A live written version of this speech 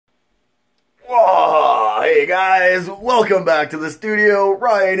Hey guys, welcome back to the studio.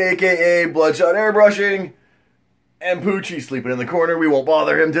 Ryan, aka BloodShot Airbrushing, and Poochie sleeping in the corner. We won't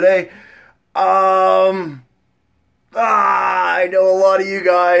bother him today. I know a lot of you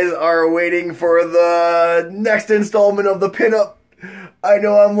guys are waiting for the next installment of the pinup. I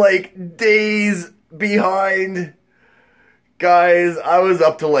know I'm like days behind. Guys, I was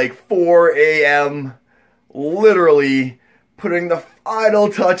up to like 4 a.m. literally putting the final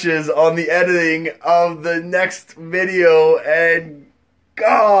touches on the editing of the next video, and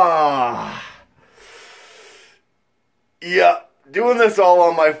yeah, doing this all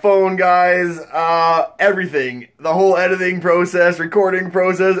on my phone, guys. Everything, the whole editing process, recording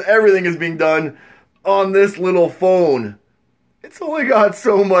process, everything is being done on this little phone. It's only got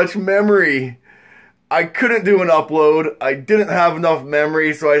so much memory. I couldn't do an upload. I didn't have enough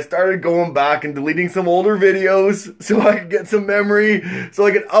memory, so I started going back and deleting some older videos so I could get some memory, so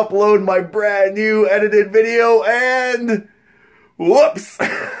I could upload my brand new edited video, and whoops!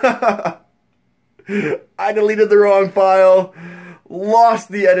 I deleted the wrong file, lost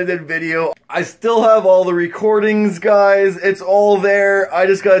the edited video. I still have all the recordings, guys. It's all there. I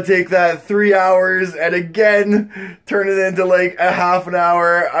just gotta take that 3 hours and again turn it into like a half an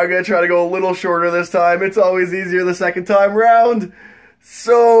hour. I'm gonna try to go a little shorter this time. It's always easier the second time round.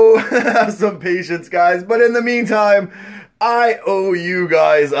 So have some patience, guys. But in the meantime, I owe you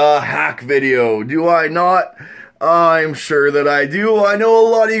guys a hack video. Do I not? I'm sure that I do. I know a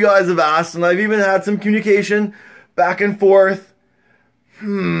lot of you guys have asked, and I've even had some communication back and forth.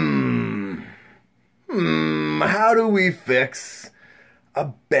 How do we fix a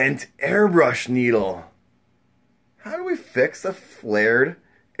bent airbrush needle? How do we fix a flared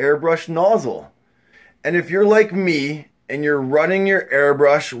airbrush nozzle? And if you're like me and you're running your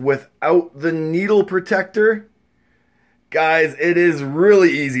airbrush without the needle protector, guys, it is really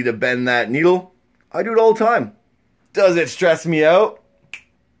easy to bend that needle. I do it all the time. Does it stress me out?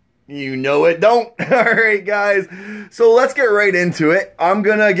 You know it don't. Alright guys, so let's get right into it. I'm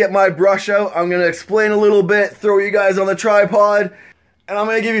gonna get my brush out, I'm gonna explain a little bit, throw you guys on the tripod, and I'm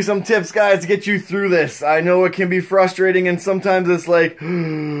gonna give you some tips, guys, to get you through this. I know it can be frustrating, and sometimes it's like,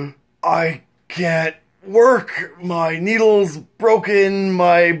 I can't work, my needle's broken,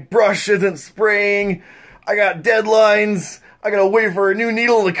 my brush isn't spraying, I got deadlines, I gotta wait for a new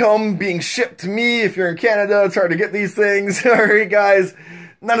needle to come being shipped to me. If you're in Canada, it's hard to get these things. Alright guys,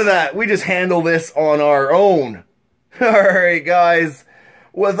 none of that. We just handle this on our own. Alright guys,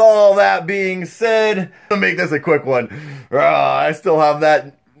 with all that being said, I'm gonna make this a quick one. I still have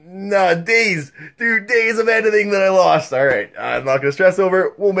that days of editing that I lost. Alright, I'm not gonna stress over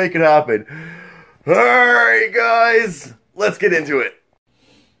it. We'll make it happen. Alright guys, let's get into it.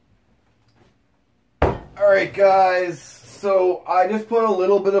 Alright guys, so I just put a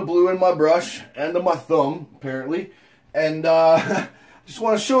little bit of blue in my brush and on my thumb, apparently, and just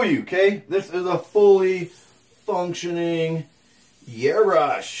want to show you, okay? This is a fully functioning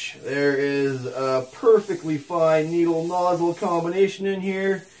airbrush. There is a perfectly fine needle nozzle combination in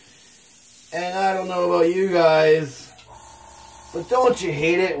here. And I don't know about you guys, but don't you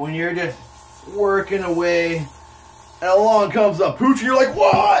hate it when you're just working away and along comes a pooch and you're like,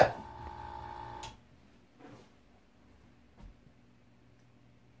 what?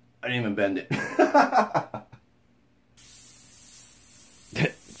 I didn't even bend it.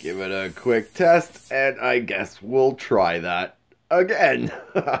 Give it a quick test, and I guess we'll try that again.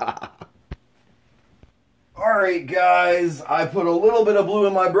 Alright guys, I put a little bit of blue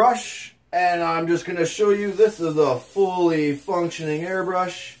in my brush, and I'm just going to show you this is a fully functioning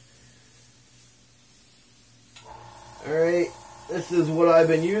airbrush. Alright, this is what I've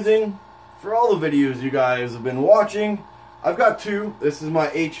been using for all the videos you guys have been watching. I've got two. This is my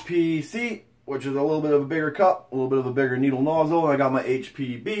HPC, which is a little bit of a bigger cup, a little bit of a bigger needle nozzle, and I got my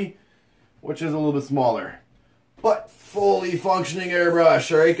HPB, which is a little bit smaller. But fully functioning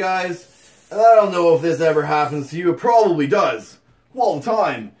airbrush, alright guys? And I don't know if this ever happens to you, it probably does. All the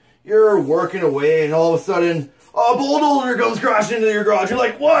time. You're working away and all of a sudden, a bulldozer comes crashing into your garage. You're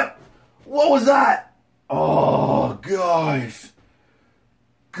like, what? What was that? Oh, guys.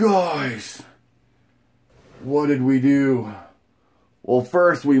 Guys. What did we do? Well,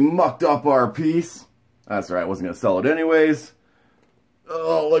 first we mucked up our piece. That's right, I wasn't going to sell it anyways.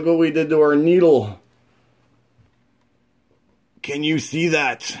 Oh, look what we did to our needle. Can you see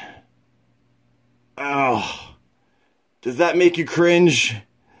that? Oh, does that make you cringe?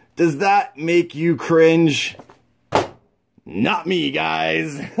 Does that make you cringe? Not me,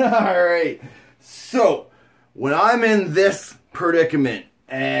 guys. Alright, so when I'm in this predicament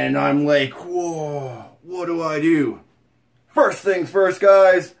and I'm like, whoa, what do I do? First things first,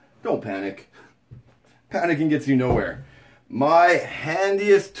 guys, don't panic. panicking gets you nowhere. My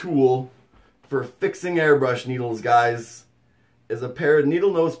handiest tool for fixing airbrush needles, guys, is a pair of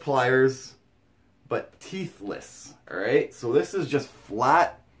needle nose pliers, but teethless. Alright, so this is just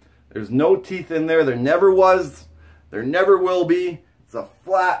flat. There's no teeth in there. There never was. There never will be. It's a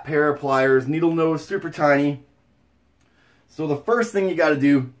flat pair of pliers, needle nose, super tiny. So the first thing you got to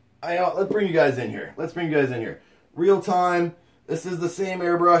do, let's bring you guys in here. Real time. This is the same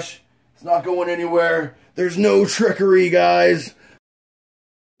airbrush. It's not going anywhere. There's no trickery, guys.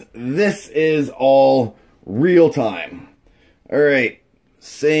 This is all real time. Alright,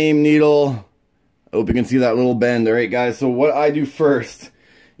 same needle. I hope you can see that little bend. Alright, guys, so what I do first,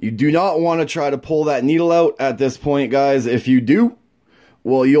 you do not want to try to pull that needle out at this point, guys. If you do,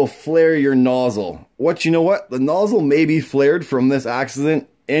 well, you'll flare your nozzle. You know what? The nozzle may be flared from this accident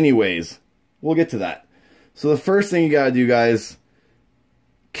anyways. We'll get to that. So the first thing you gotta do, guys,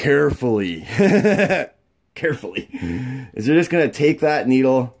 carefully, is you're just gonna take that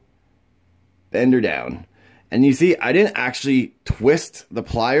needle, bend her down. And you see, I didn't actually twist the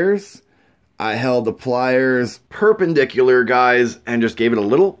pliers. I held the pliers perpendicular, guys, and just gave it a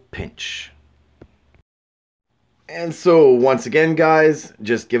little pinch. And so, once again, guys,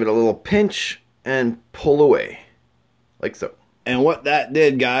 just give it a little pinch and pull away. Like so. And what that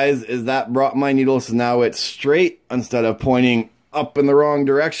did, guys, is that brought my needle so now it's straight instead of pointing up in the wrong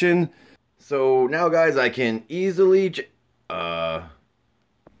direction. So now, guys, I can easily...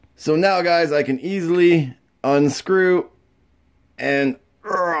 unscrew and...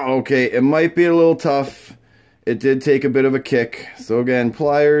 okay, it might be a little tough. It did take a bit of a kick. So again,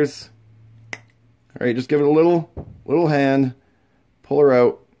 pliers. Alright, just give it a little hand. Pull her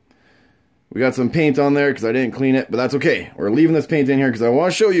out. We got some paint on there because I didn't clean it, but that's okay. We're leaving this paint in here because I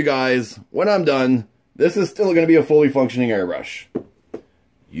want to show you guys, when I'm done, this is still going to be a fully functioning airbrush.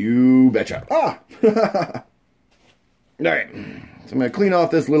 You betcha. Alright, so I'm going to clean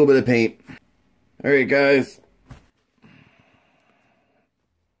off this little bit of paint. Alright, guys.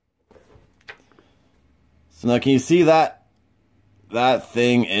 So now can you see that? That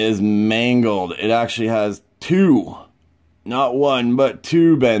thing is mangled. It actually has two, not one, but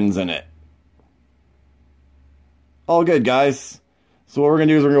two bends in it. All good, guys. So what we're going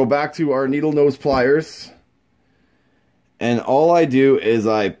to do is we're going to go back to our needle nose pliers. And all I do is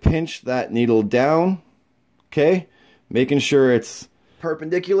I pinch that needle down, okay? Making sure it's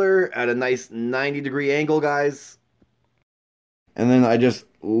perpendicular at a nice 90-degree angle, guys. And then I just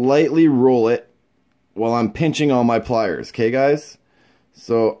lightly roll it while I'm pinching on my pliers, okay, guys?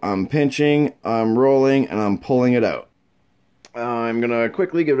 So I'm pinching, I'm rolling, and I'm pulling it out. I'm going to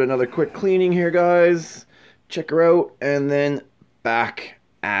quickly give it another quick cleaning here, guys. Check her out, and then back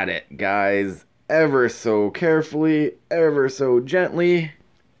at it, guys. Ever so carefully, ever so gently.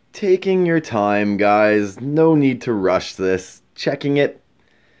 Taking your time, guys. No need to rush this. Checking it.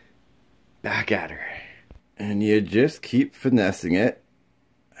 Back at her. And you just keep finessing it.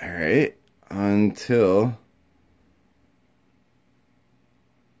 Alright. Until...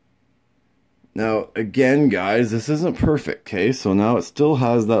 Now, again, guys, this isn't perfect, okay? So now it still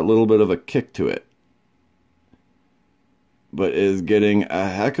has that little bit of a kick to it. But is getting a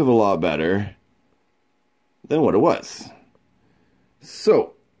heck of a lot better than what it was.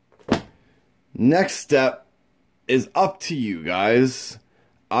 So, next step is up to you guys.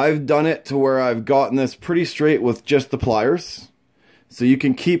 I've done it to where I've gotten this pretty straight with just the pliers. So you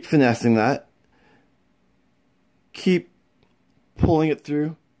can keep finessing that. Keep pulling it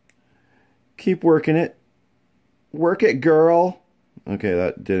through. Keep working it. Work it, girl. Okay,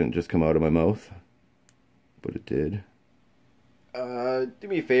 that didn't just come out of my mouth. But it did. Do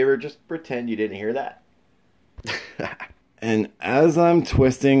me a favor, just pretend you didn't hear that. And as I'm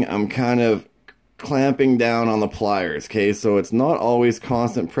twisting, I'm kind of clamping down on the pliers, okay? So it's not always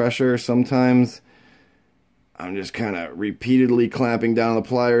constant pressure. Sometimes I'm just kind of repeatedly clamping down on the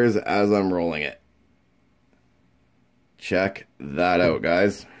pliers as I'm rolling it. Check that out,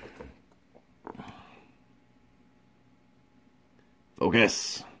 guys.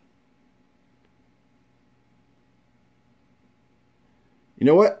 Focus. You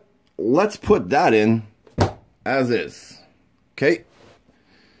know what? Let's put that in as is. Okay?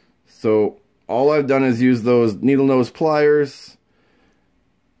 So all I've done is use those needle nose pliers.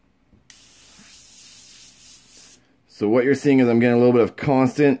 So what you're seeing is I'm getting a little bit of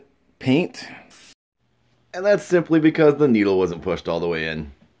constant paint. And that's simply because the needle wasn't pushed all the way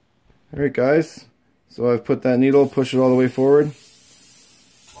in. Alright, guys. So I've put that needle, push it all the way forward.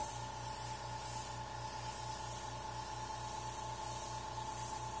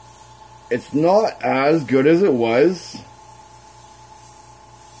 It's not as good as it was.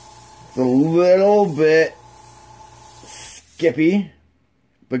 It's a little bit skippy,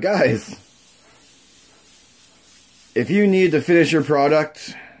 but guys, if you need to finish your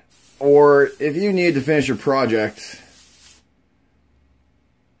product, or if you need to finish your project,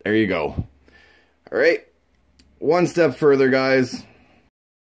 there you go. All right, one step further, guys.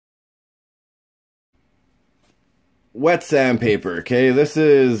 Wet sandpaper, okay? This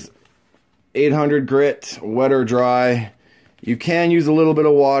is 800 grit, wet or dry. You can use a little bit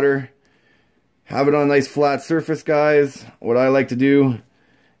of water. Have it on a nice flat surface, guys. What I like to do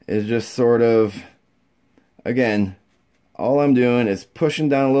is just sort of, again, all I'm doing is pushing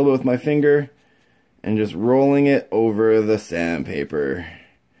down a little bit with my finger and just rolling it over the sandpaper.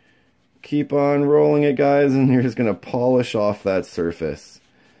 Keep on rolling it, guys, and you're just going to polish off that surface.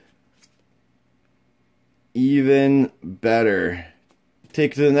 Even better.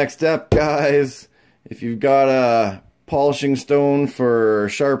 Take it to the next step, guys. If you've got a polishing stone for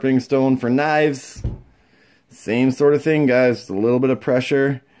sharpening stone for knives, same sort of thing, guys. Just a little bit of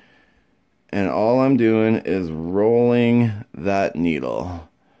pressure, and all I'm doing is rolling that needle.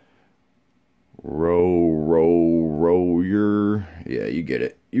 Roll your, yeah, you get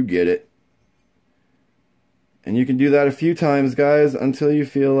it. You get it. And you can do that a few times, guys, until you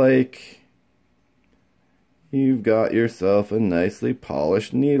feel like you've got yourself a nicely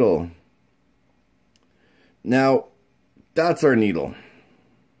polished needle. Now, that's our needle.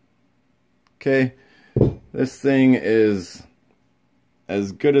 Okay, this thing is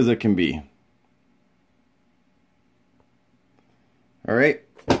as good as it can be. All right,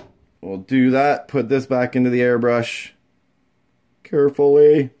 we'll do that. Put this back into the airbrush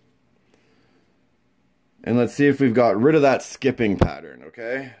carefully. And let's see if we've got rid of that skipping pattern,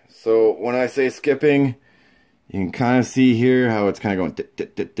 okay? So when I say skipping, you can kind of see here how it's kind of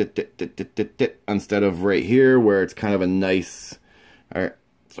going instead of right here where it's kind of a nice,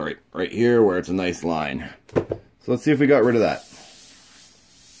 right here where it's a nice line. So let's see if we got rid of that.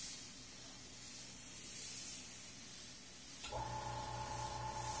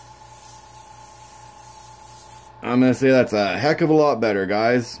 I'm going to say that's a heck of a lot better,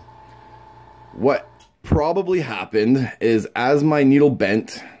 guys. What probably happened is as my needle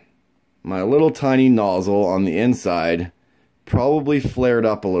bent, my little tiny nozzle on the inside probably flared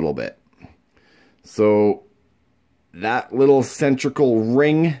up a little bit. So that little centrical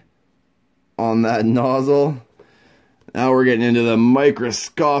ring on that nozzle, now we're getting into the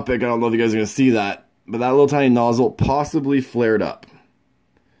microscopic, I don't know if you guys are going to see that, but that little tiny nozzle possibly flared up.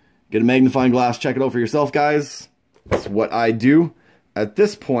 Get a magnifying glass, check it out for yourself, guys. That's what I do. At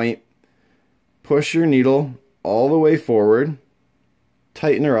this point, push your needle all the way forward,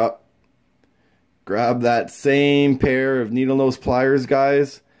 tighten her up, grab that same pair of needle nose pliers,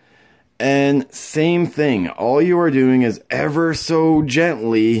 guys, and same thing. All you are doing is ever so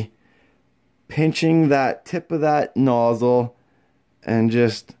gently pinching that tip of that nozzle and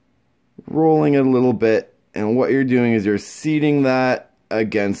just rolling it a little bit, and what you're doing is you're seating that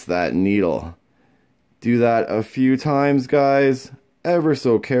against that needle. Do that a few times, guys, ever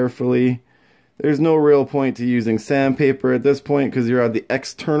so carefully. There's no real point to using sandpaper at this point because you're at the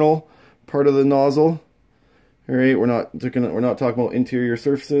external part of the nozzle. All right, we're not talking about interior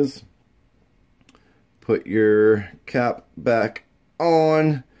surfaces. Put your cap back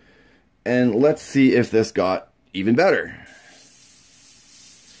on, and let's see if this got even better.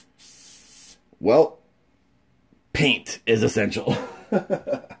 Well, paint is essential.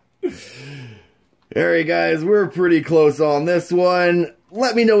 Alright guys, we're pretty close on this one.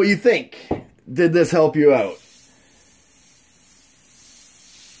 Let me know what you think. Did this help you out?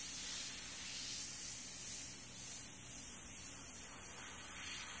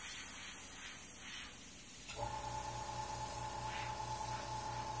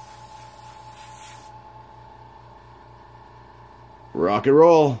 Rock and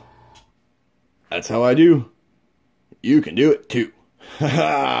roll. That's how I do. You can do it too.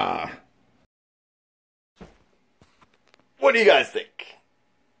 Haha. What do you guys think?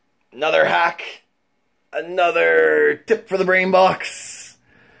 Another hack? Another tip for the brain box?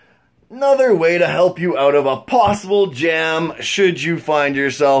 Another way to help you out of a possible jam should you find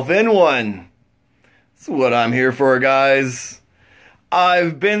yourself in one. That's what I'm here for, guys.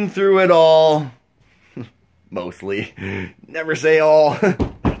 I've been through it all. Mostly. Never say all.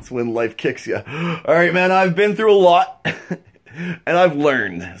 That's when life kicks you. Alright, man, I've been through a lot. And I've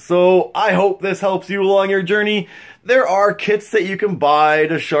learned. So I hope this helps you along your journey. There are kits that you can buy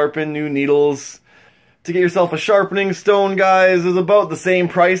to sharpen new needles. To get yourself a sharpening stone, guys, is about the same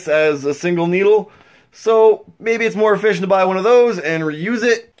price as a single needle. So maybe it's more efficient to buy one of those and reuse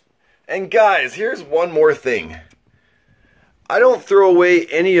it. And guys, here's one more thing. I don't throw away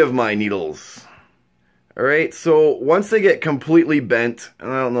any of my needles. Alright, so once they get completely bent,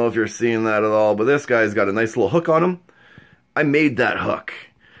 and I don't know if you're seeing that at all, but this guy's got a nice little hook on him. I made that hook.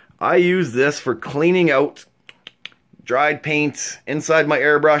 I use this for cleaning out dried paint inside my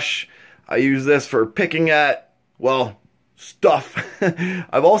airbrush. I use this for picking at, well, stuff.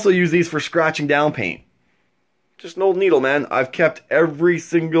 I've also used these for scratching down paint. Just an old needle, man. I've kept every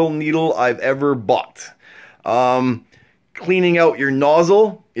single needle I've ever bought. Cleaning out your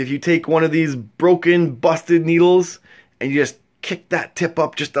nozzle. If you take one of these broken, busted needles and you just kick that tip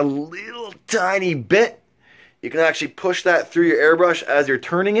up just a little tiny bit, you can actually push that through your airbrush as you're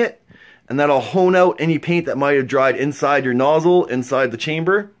turning it, and that'll hone out any paint that might have dried inside your nozzle, inside the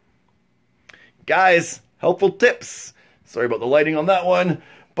chamber. Guys, helpful tips. Sorry about the lighting on that one,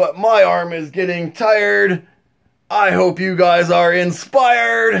 but my arm is getting tired. I hope you guys are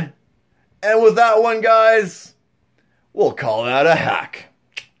inspired. And with that one, guys, we'll call that a hack.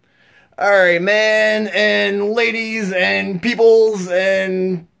 Alright, man and ladies and peoples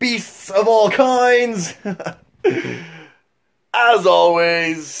and beasts of all kinds. As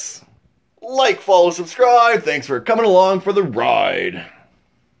always, like, follow, subscribe. Thanks for coming along for the ride.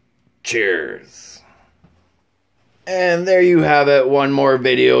 Cheers. And there you have it, one more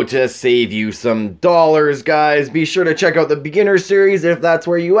video to save you some dollars, guys. Be sure to check out the beginner series if that's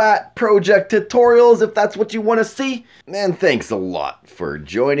where you at. Project tutorials if that's what you want to see. And thanks a lot for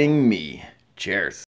joining me. Cheers.